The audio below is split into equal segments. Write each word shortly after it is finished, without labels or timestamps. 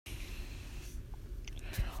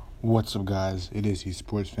What's up, guys? It is the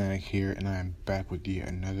Sports Fanatic here, and I am back with yet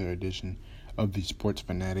another edition of the Sports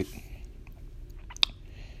Fanatic.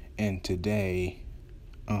 And today,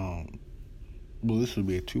 this will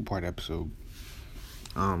be a two-part episode.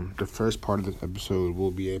 The first part of this episode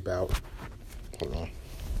will be about. Hold on.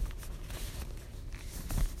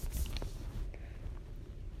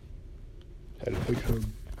 Had to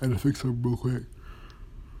fix something real quick.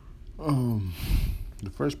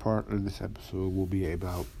 The first part of this episode will be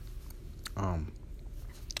about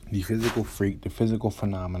the physical freak, the physical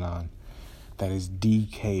phenomenon that is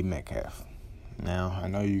DK Metcalf. Now, I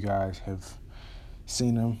know you guys have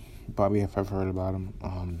seen him, probably have heard about him.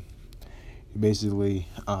 Basically,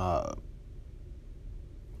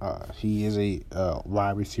 he is a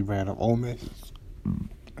wide receiver out of Ole Miss,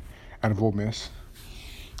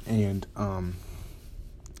 and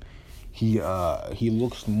he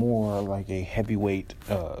looks more like a heavyweight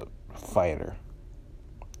fighter,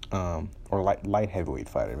 or light heavyweight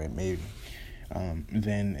fighter, maybe,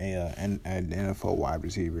 than an NFL wide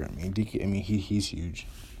receiver. I mean, DK. I mean, he's huge,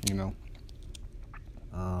 you know.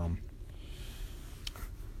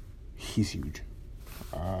 He's huge.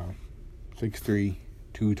 6'3",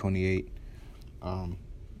 228.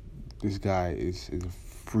 This guy is a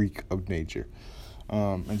freak of nature.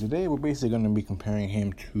 And today we're basically going to be comparing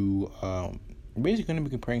him to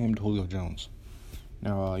Julio Jones.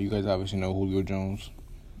 Now, you guys obviously know Julio Jones,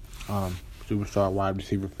 superstar wide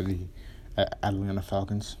receiver for the Atlanta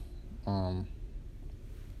Falcons, out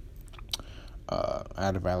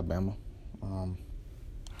of Alabama. We're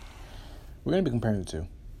going to be comparing the two.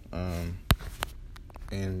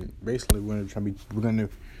 And basically the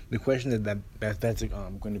question that's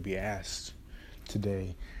going to be asked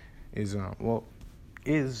today is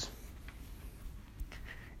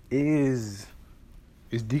is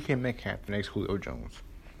DK Metcalf the next Julio Jones?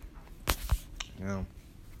 You know,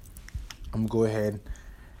 I'm going to go ahead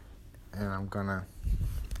and I'm going to...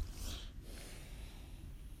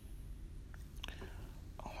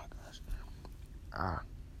 Oh, my gosh.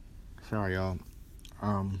 Sorry, y'all.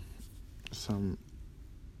 Something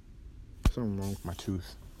wrong with my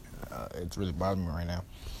tooth. It's really bothering me right now.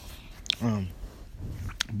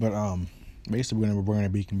 Basically, we're gonna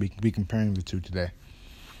be comparing the two today.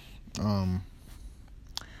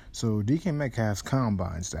 So DK Metcalf's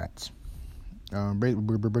combine stats. We're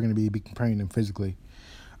gonna be comparing them physically.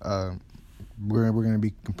 We're gonna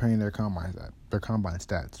be comparing their combine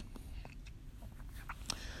stats.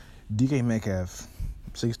 DK Metcalf,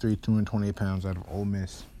 6'3", 228 pounds, out of Ole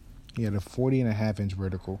Miss. He had a 40.5-inch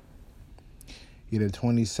vertical. He had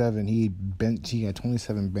 27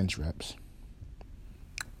 bench reps,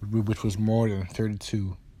 which was more than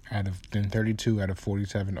 32 out of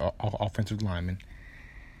 47 offensive linemen.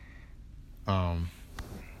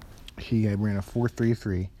 He ran a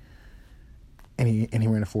 4.33, and he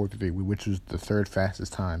ran a 4.33, which was the third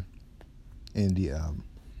fastest time in the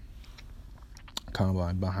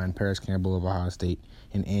combine, behind Paris Campbell of Ohio State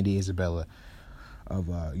and Andy Isabella of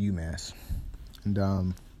UMass.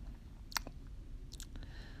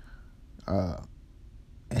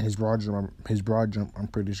 And his broad jump, I'm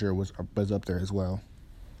pretty sure was up there as well.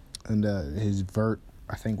 And his vert,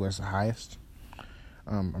 I think, was the highest.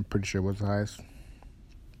 I'm pretty sure it was the highest.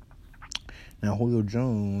 Now, Julio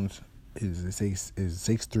Jones is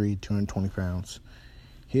 6'3", 220 pounds.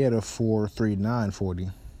 He had a 4.39 40.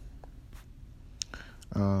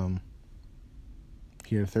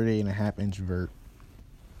 He had a 38.5-inch vert,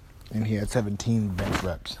 and he had 17 bench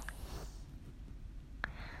reps.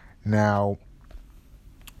 Now,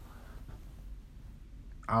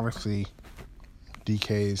 obviously,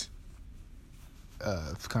 DK's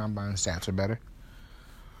combine stats are better.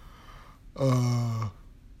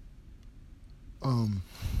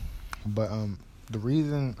 But the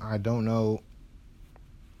reason I don't know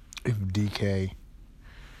if DK,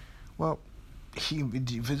 he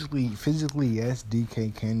physically, yes,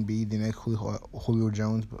 DK can be the next Julio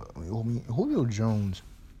Jones, but Julio Jones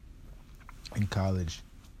in college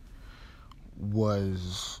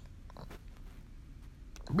was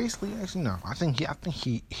basically, actually, no. I think he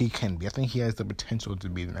can be. I think he has the potential to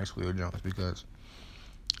be the next Julio Jones because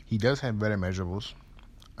he does have better measurables.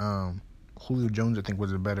 Julio Jones, I think,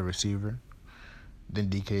 was a better receiver than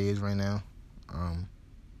DK is right now.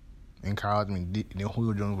 In college, I mean,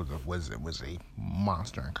 Julio Jones was a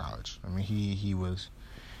monster in college. I mean, he was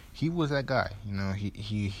that guy. You know,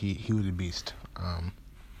 he was a beast.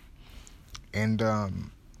 And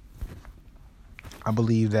I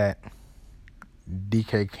believe that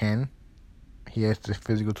DK can. He has the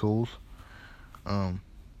physical tools.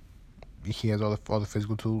 He has all the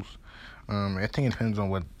physical tools. I think it depends on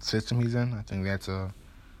what system he's in. I think that's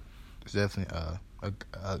is definitely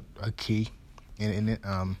a key in it.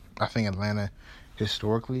 I think Atlanta,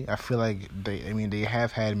 historically, I feel like they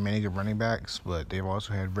have had many good running backs, but they've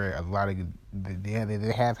also had a lot of good. They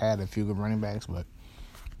have had a few good running backs, but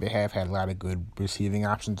they have had a lot of good receiving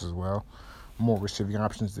options as well. More receiving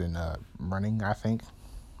options than running, I think.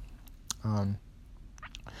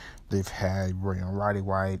 They've had Roddy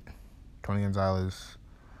White, Tony Gonzalez,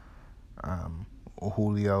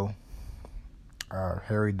 Julio,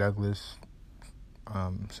 Harry Douglas,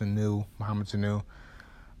 Muhammad Sanu.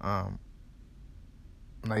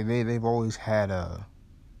 Like they've always had a.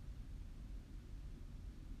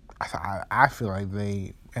 I feel like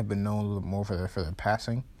they have been known a little more for their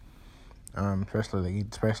passing,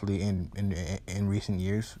 especially in recent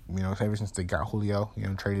years. Ever since they got Julio,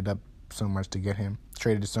 traded so much to get him,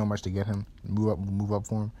 move up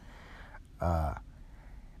for him,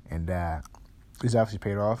 and it's obviously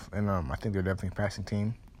paid off. And I think they're definitely a passing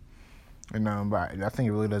team. And but I think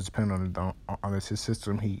it really does depend on his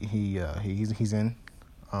system he's in.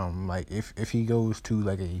 Like if he goes to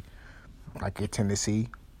like a Tennessee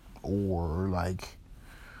or like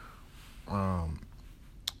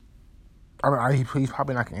he's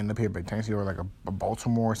probably not gonna end up here, but Tennessee or like a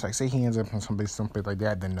Baltimore. It's like say he ends up in someplace like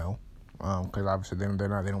that, then no, because obviously they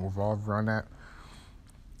don't revolve around that.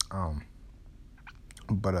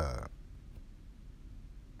 But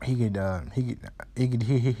he could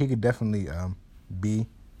definitely be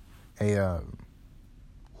a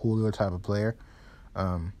Julio type of player,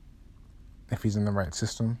 if he's in the right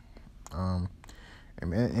system. I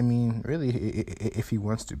mean, really, if he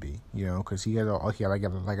wants to be, because he has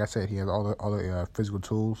like I said, he has all the physical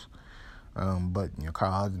tools. But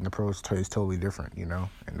college and the pros is totally different, and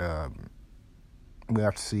we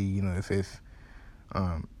have to see, if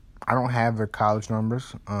I don't have their college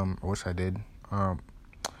numbers. I wish I did.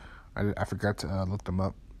 I forgot to look them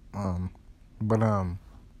up. But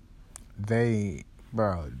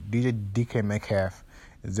DK Metcalf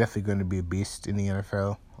is definitely going to be a beast in the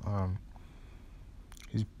NFL.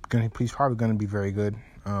 He's probably going to be very good.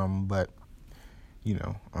 But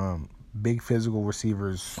big physical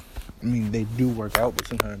receivers, I mean, they do work out, but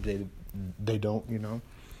sometimes they don't,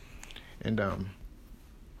 And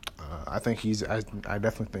I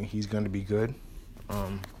definitely think he's going to be good.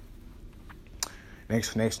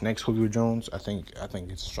 Next Julio Jones, I think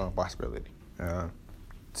it's a strong possibility.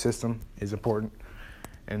 System is important,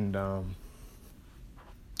 and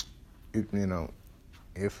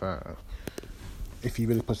if he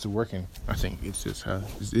really puts the work in, I think it's just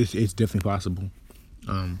it's definitely possible.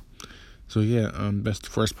 So yeah, that's the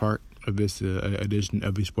first part of this edition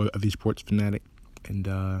of the Sports Fanatic, and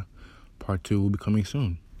part 2 will be coming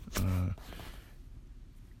soon.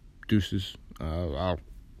 Deuces. I'll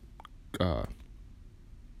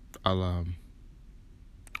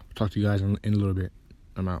talk to you guys in a little bit.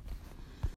 I'm out.